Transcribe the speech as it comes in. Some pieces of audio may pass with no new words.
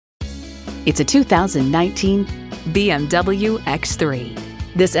It's a 2019 BMW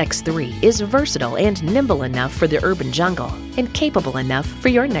X3. This X3 is versatile and nimble enough for the urban jungle and capable enough for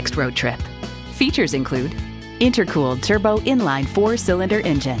your next road trip. Features include intercooled turbo inline 4-cylinder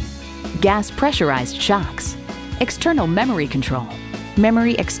engine, gas pressurized shocks, external memory control,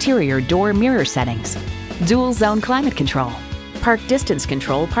 memory exterior door mirror settings, dual zone climate control, park distance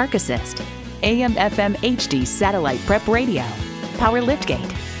control park assist, AM/FM HD satellite prep radio, power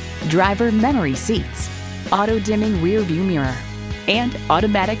liftgate, driver memory seats, auto dimming rear view mirror, and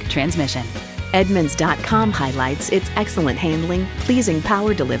automatic transmission. Edmunds.com highlights its excellent handling, pleasing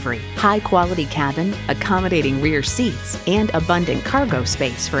power delivery, high-quality cabin, accommodating rear seats, and abundant cargo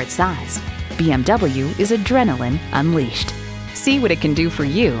space for its size. BMW is adrenaline unleashed. See what it can do for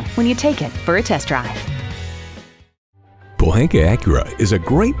you when you take it for a test drive. Pohanka Acura is a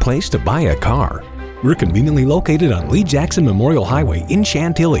great place to buy a car. We're conveniently located on Lee Jackson Memorial Highway in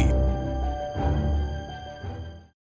Chantilly.